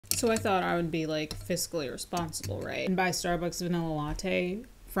So I thought I would be like fiscally responsible, right? And buy Starbucks vanilla latte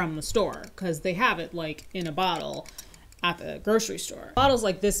from the store because they have it like in a bottle at the grocery store. The bottle's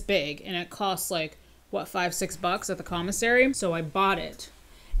like this big and it costs like, what, $5-6 at the commissary? So I bought it.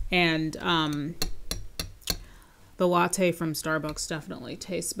 And the latte from Starbucks definitely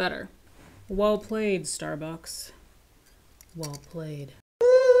tastes better. Well played, Starbucks. Well played.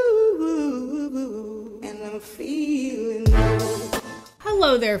 And I'm feeling low.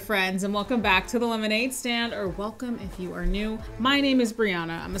 Hello there, friends, and welcome back to the Lemonade Stand, or welcome if you are new. My name is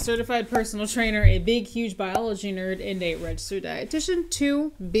Brianna. I'm a certified personal trainer, a big, huge biology nerd, and a registered dietitian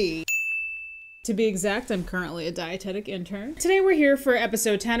to be. To be exact, I'm currently a dietetic intern. Today we're here for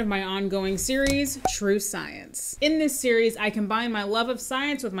episode 10 of my ongoing series, True Science. In this series, I combine my love of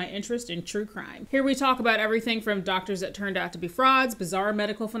science with my interest in true crime. Here we talk about everything from doctors that turned out to be frauds, bizarre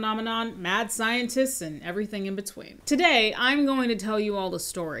medical phenomenon, mad scientists, and everything in between. Today, I'm going to tell you all the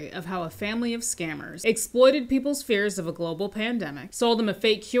story of how a family of scammers exploited people's fears of a global pandemic, sold them a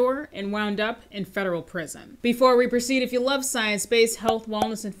fake cure, and wound up in federal prison. Before we proceed, if you love science-based health,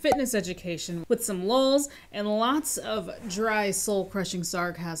 wellness, and fitness education, with some lulls and lots of dry soul-crushing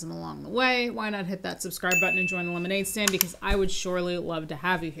sarcasm along the way, why not hit that subscribe button and join the Lemonade Stand, because I would surely love to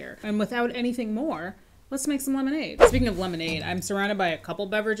have you here. And without anything more, let's make some lemonade. Speaking of lemonade, I'm surrounded by a couple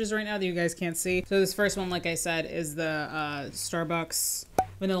beverages right now that you guys can't see. So this first one, like I said, is the Starbucks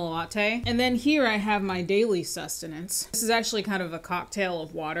vanilla latte. And then here I have my daily sustenance. This is actually kind of a cocktail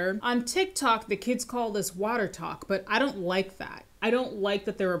of water. On TikTok, the kids call this water talk, but I don't like that. I don't like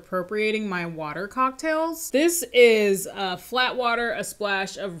that they're appropriating my water cocktails. This is flat water, a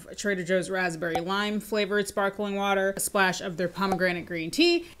splash of Trader Joe's raspberry lime flavored sparkling water, a splash of their pomegranate green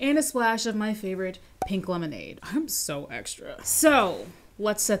tea, and a splash of my favorite pink lemonade. I'm so extra. So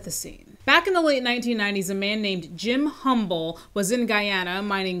let's set the scene. Back in the late 1990s, a man named Jim Humble was in Guyana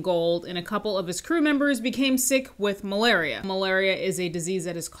mining gold, and a couple of his crew members became sick with malaria. Malaria is a disease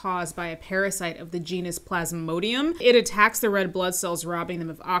that is caused by a parasite of the genus Plasmodium. It attacks the red blood cells, robbing them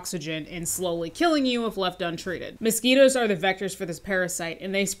of oxygen and slowly killing you if left untreated. Mosquitoes are the vectors for this parasite,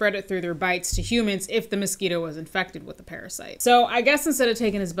 and they spread it through their bites to humans if the mosquito was infected with the parasite. So I guess instead of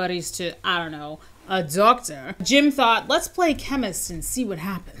taking his buddies to, I don't know, a doctor, Jim thought, let's play chemist and see what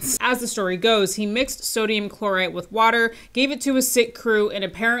happens. As the story goes, he mixed sodium chloride with water, gave it to his sick crew, and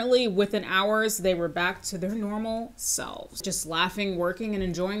apparently within hours, they were back to their normal selves, just laughing, working, and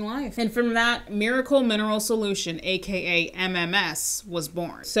enjoying life. And from that, miracle mineral solution, aka MMS, was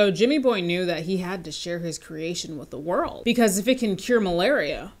born. So Jimmy Boy knew that he had to share his creation with the world, because if it can cure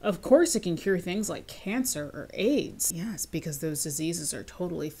malaria, of course it can cure things like cancer or AIDS. Yes, because those diseases are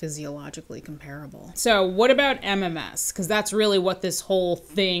totally physiologically comparable. So what about MMS? Because that's really what this whole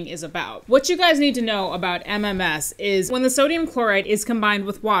thing is about. What you guys need to know about MMS is when the sodium chloride is combined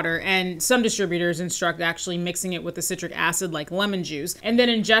with water, and some distributors instruct actually mixing it with the citric acid like lemon juice, and then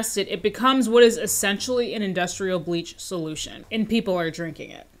ingest it, it becomes what is essentially an industrial bleach solution, and people are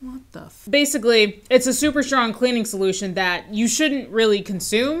drinking it. What the f? Basically, it's a super strong cleaning solution that you shouldn't really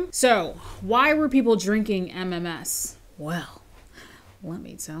consume. So why were people drinking MMS? Well, let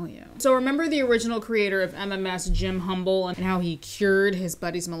me tell you. So remember the original creator of MMS, Jim Humble, and how he cured his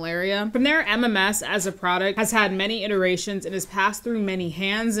buddy's malaria? From there, MMS as a product has had many iterations and has passed through many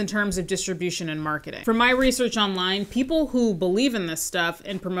hands in terms of distribution and marketing. From my research online, people who believe in this stuff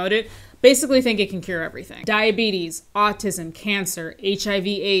and promote it basically think it can cure everything. Diabetes, autism, cancer, HIV,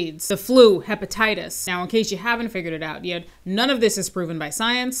 AIDS, the flu, hepatitis. Now, in case you haven't figured it out yet, none of this is proven by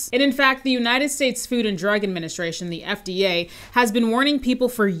science. And in fact, the United States Food and Drug Administration, the FDA, has been warning people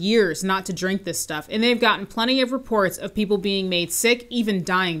for years not to drink this stuff, and they've gotten plenty of reports of people being made sick, even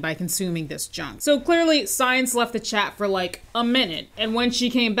dying by consuming this junk. So clearly, science left the chat for like a minute, and when she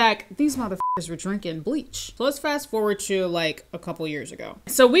came back, these motherfuckers were drinking bleach. So let's fast forward to like a couple years ago.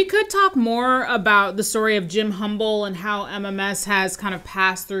 So we could talk more about the story of Jim Humble and how MMS has kind of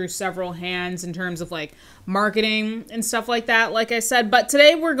passed through several hands in terms of like marketing and stuff like that, like I said, but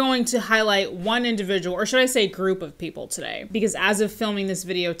today we're going to highlight one individual, or should I say group of people today, because as of filming this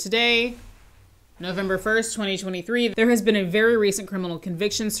video today, November 1st, 2023, there has been a very recent criminal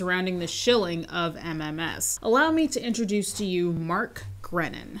conviction surrounding the shilling of MMS. Allow me to introduce to you Mark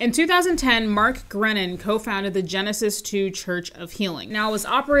Grenon. In 2010, Mark Grenon co-founded the Genesis 2 Church of Healing. Now, it was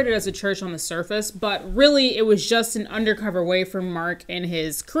operated as a church on the surface, but really it was just an undercover way for Mark and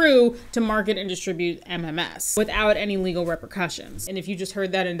his crew to market and distribute MMS without any legal repercussions. And if you just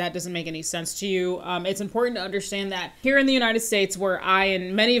heard that and that doesn't make any sense to you, it's important to understand that here in the United States, where I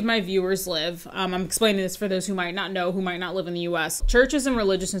and many of my viewers live, I'm explaining this for those who might not know, who might not live in the US, churches and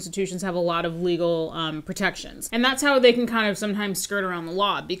religious institutions have a lot of legal protections. And that's how they can kind of sometimes skirt around around the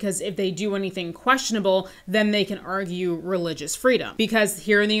law, because if they do anything questionable, then they can argue religious freedom, because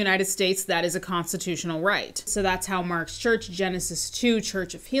here in the United States, that is a constitutional right. So that's how Mark's church, Genesis 2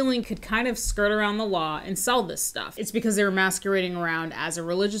 Church of Healing, could kind of skirt around the law and sell this stuff. It's because they were masquerading around as a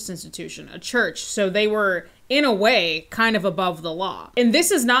religious institution, a church. So they were, in a way, kind of above the law. And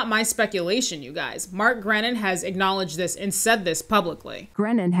this is not my speculation, you guys. Mark Grenon has acknowledged this and said this publicly.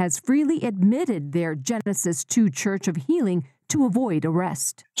 Grenon has freely admitted their Genesis 2 Church of Healing to avoid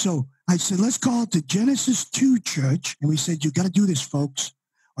arrest. So I said, let's call it the Genesis 2 Church. And we said, you got to do this, folks,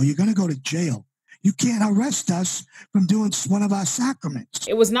 or you're going to go to jail. You can't arrest us from doing one of our sacraments.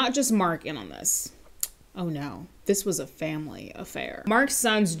 It was not just Mark in on this. Oh no, this was a family affair. Mark's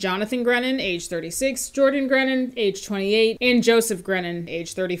sons, Jonathan Grenon, age 36, Jordan Grenon, age 28, and Joseph Grenon,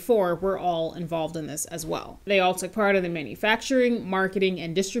 age 34, were all involved in this as well. They all took part in the manufacturing, marketing,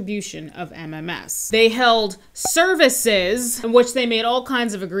 and distribution of MMS. They held services in which they made all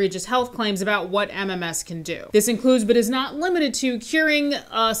kinds of egregious health claims about what MMS can do. This includes, but is not limited to, curing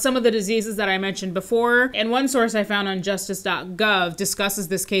some of the diseases that I mentioned before. And one source I found on justice.gov discusses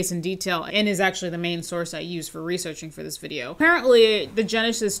this case in detail and is actually the main source I used for researching for this video. Apparently, the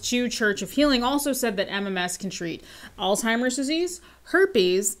Genesis 2 Church of Healing also said that MMS can treat Alzheimer's disease,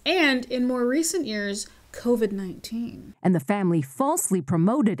 herpes, and in more recent years, COVID-19. And the family falsely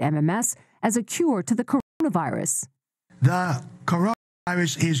promoted MMS as a cure to the coronavirus. The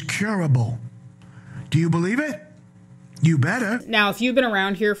coronavirus is curable. Do you believe it? You better. Now, if you've been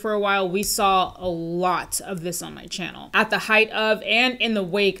around here for a while, we saw a lot of this on my channel at the height of and in the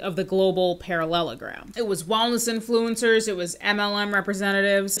wake of the global parallelogram. It was wellness influencers, it was MLM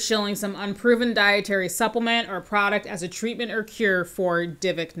representatives shilling some unproven dietary supplement or product as a treatment or cure for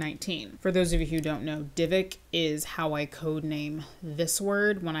DIVIC-19. For those of you who don't know, DIVIC is how I code name this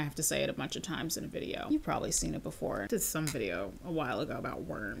word when I have to say it a bunch of times in a video. You've probably seen it before. I did some video a while ago about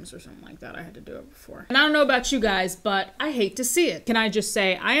worms or something like that. I had to do it before. And I don't know about you guys, but I hate to see it. Can I just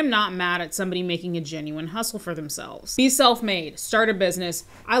say, I am not mad at somebody making a genuine hustle for themselves. Be self-made, start a business.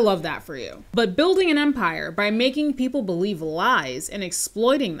 I love that for you. But building an empire by making people believe lies and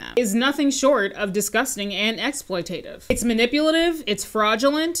exploiting them is nothing short of disgusting and exploitative. It's manipulative, it's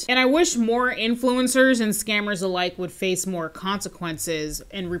fraudulent, and I wish more influencers and scammers alike would face more consequences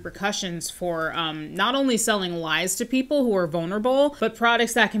and repercussions for not only selling lies to people who are vulnerable, but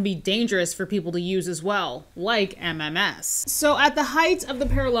products that can be dangerous for people to use as well, like MMS. So at the height of the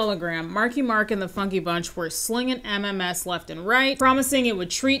parallelogram, Marky Mark and the Funky Bunch were slinging MMS left and right, promising it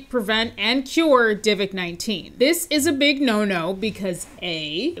would treat, prevent, and cure DIVIC-19. This is a big no-no because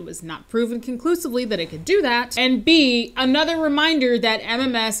A, it was not proven conclusively that it could do that, and B, another reminder that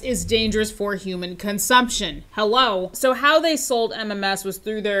MMS is dangerous for human consumption. Hello. So how they sold MMS was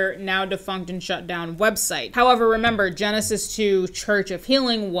through their now defunct and shut down website. However, remember, Genesis 2 Church of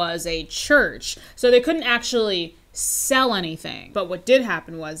Healing was a church, so they couldn't actually sell anything. But what did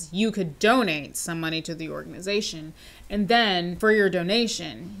happen was you could donate some money to the organization, and then for your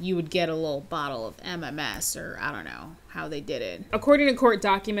donation, you would get a little bottle of MMS, or I don't know how they did it. According to court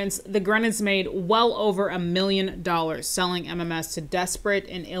documents, the Grenons made well over $1 million selling MMS to desperate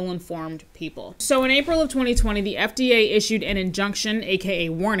and ill-informed people. So in April of 2020, the FDA issued an injunction, aka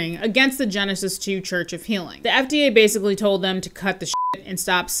warning, against the Genesis 2 Church of Healing. The FDA basically told them to cut the shit and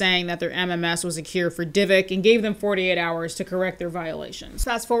stop saying that their MMS was a cure for DIVIC and gave them 48 hours to correct their violations.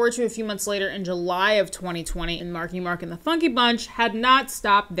 Fast forward to a few months later in July of 2020, and Marky Mark and the Funky Bunch had not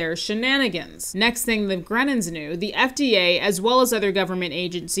stopped their shenanigans. Next thing the Grenons knew, the FDA, as well as other government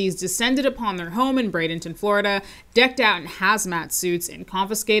agencies, descended upon their home in Bradenton, Florida, decked out in hazmat suits, and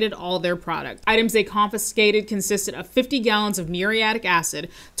confiscated all their product. Items they confiscated consisted of 50 gallons of muriatic acid,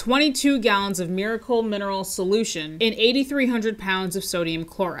 22 gallons of miracle mineral solution, and 8,300 pounds of sodium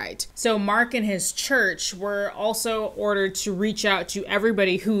chloride. So Mark and his church were also ordered to reach out to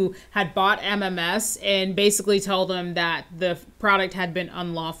everybody who had bought MMS and basically tell them that the product had been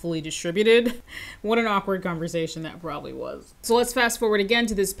unlawfully distributed. What an awkward conversation that probably was. So let's fast forward again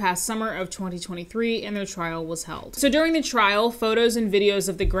to this past summer of 2023, and their trial was held. So during the trial, photos and videos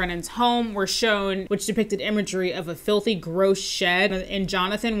of the Grenons' home were shown, which depicted imagery of a filthy, gross shed in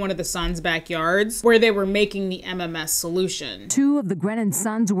Jonathan, one of the sons' backyards, where they were making the MMS solution. Two of the Grenon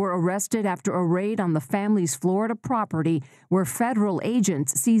sons were arrested after a raid on the family's Florida property, where federal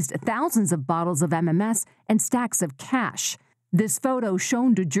agents seized thousands of bottles of MMS and stacks of cash. This photo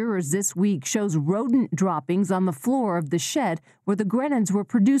shown to jurors this week shows rodent droppings on the floor of the shed where the Grenons were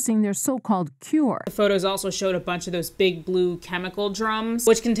producing their so-called cure. The photos also showed a bunch of those big blue chemical drums,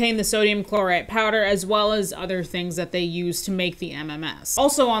 which contained the sodium chloride powder, as well as other things that they used to make the MMS.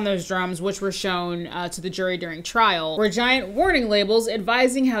 Also on those drums, which were shown to the jury during trial, were giant warning labels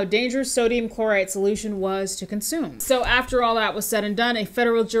advising how dangerous sodium chloride solution was to consume. So after all that was said and done, a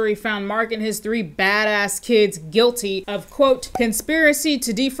federal jury found Mark and his 3 badass kids guilty of, quote, conspiracy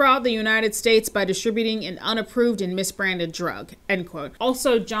to defraud the United States by distributing an unapproved and misbranded drug, end quote.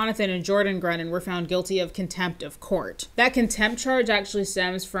 Also, Jonathan and Jordan Grenon were found guilty of contempt of court. That contempt charge actually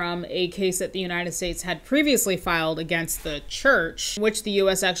stems from a case that the United States had previously filed against the church, in which the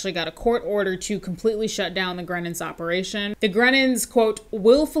U.S. actually got a court order to completely shut down the Grenons' operation. The Grenons, quote,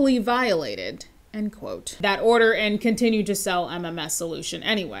 willfully violated, end quote, that order and continued to sell MMS solution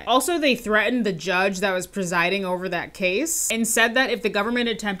anyway. Also, they threatened the judge that was presiding over that case and said that if the government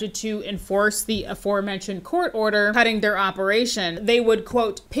attempted to enforce the aforementioned court order cutting their operation, they would,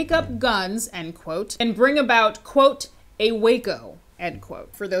 quote, pick up guns, end quote, and bring about, quote, a Waco, end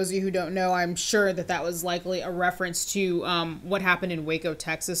quote. For those of you who don't know, I'm sure that that was likely a reference to what happened in Waco,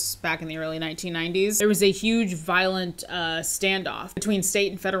 Texas back in the early 1990s. There was a huge violent standoff between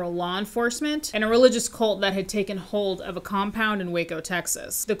state and federal law enforcement and a religious cult that had taken hold of a compound in Waco,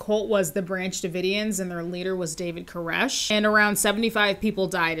 Texas. The cult was the Branch Davidians and their leader was David Koresh, and around 75 people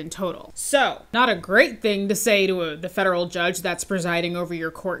died in total. So, not a great thing to say to the federal judge that's presiding over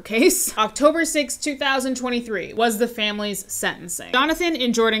your court case. October 6, 2023 was the family's sentencing. Jonathan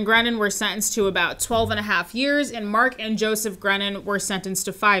and Jordan Grenon were sentenced to about 12.5 years, and Mark and Joseph Grenon were sentenced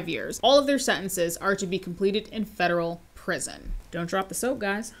to 5 years. All of their sentences are to be completed in federal prison. Don't drop the soap,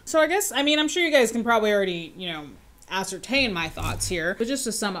 guys. So I guess, I mean, I'm sure you guys can probably already, you know, ascertain my thoughts here, but just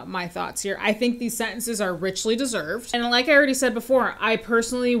to sum up my thoughts here, I think these sentences are richly deserved. And like I already said before, I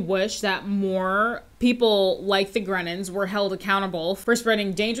personally wish that more people like the Grenons were held accountable for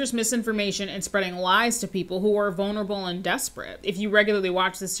spreading dangerous misinformation and spreading lies to people who are vulnerable and desperate. If you regularly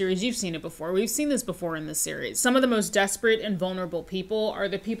watch this series, you've seen it before. We've seen this before in this series. Some of the most desperate and vulnerable people are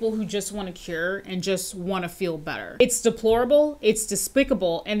the people who just want a cure and just want to feel better. It's deplorable, it's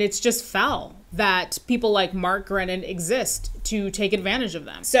despicable, and it's just foul that people like Mark Grenon exist to take advantage of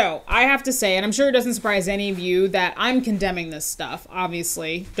them. So I have to say, and I'm sure it doesn't surprise any of you, that I'm condemning this stuff.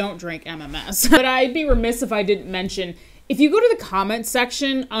 Obviously, don't drink MMS. But I'd be remiss if I didn't mention, if you go to the comment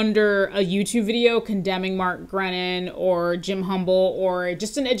section under a YouTube video condemning Mark Grenon or Jim Humble or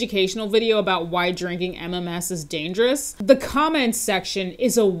just an educational video about why drinking MMS is dangerous, the comments section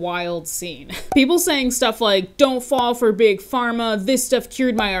is a wild scene. People saying stuff like, don't fall for big pharma, this stuff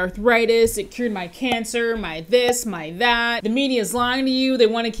cured my arthritis, it cured my cancer, my this, my that, the media's lying to you, they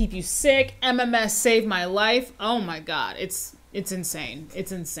want to keep you sick, MMS saved my life. Oh my God, it's insane.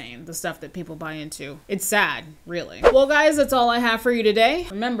 It's insane, the stuff that people buy into. It's sad, really. Well, guys, that's all I have for you today.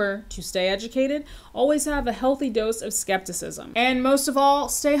 Remember to stay educated, always have a healthy dose of skepticism, and most of all,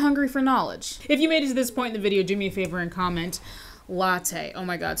 stay hungry for knowledge. If you made it to this point in the video, do me a favor and comment latte. Oh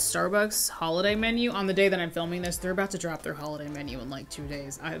my God, Starbucks holiday menu. On the day that I'm filming this, they're about to drop their holiday menu in like 2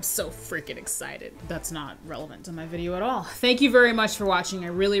 days. I am so freaking excited. That's not relevant to my video at all. Thank you very much for watching. I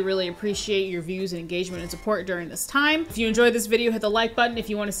really, really appreciate your views and engagement and support during this time. If you enjoyed this video, hit the like button. If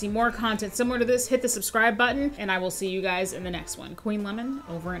you want to see more content similar to this, hit the subscribe button, and I will see you guys in the next one. Queen Lemon,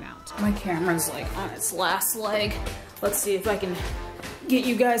 over and out. My camera's like on its last leg. Let's see if I can get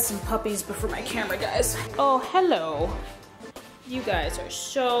you guys some puppies before my camera dies. Oh, hello. You guys are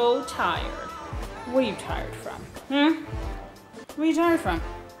so tired. What are you tired from? What are you tired from?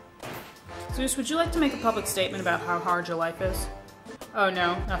 Zeus, would you like to make a public statement about how hard your life is? Oh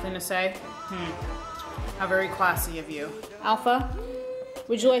no, nothing to say? How very classy of you. Alpha,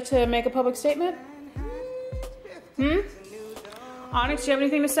 would you like to make a public statement? Onyx, do you have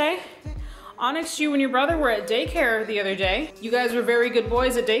anything to say? Onyx, you and your brother were at daycare the other day. You guys were very good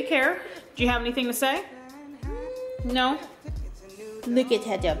boys at daycare. Do you have anything to say? No? Look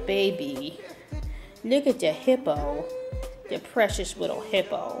at the baby. Look at the hippo. The precious little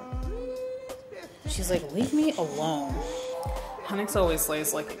hippo. She's like, leave me alone. Onyx always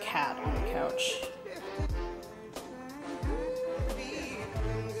lays like a cat on the couch.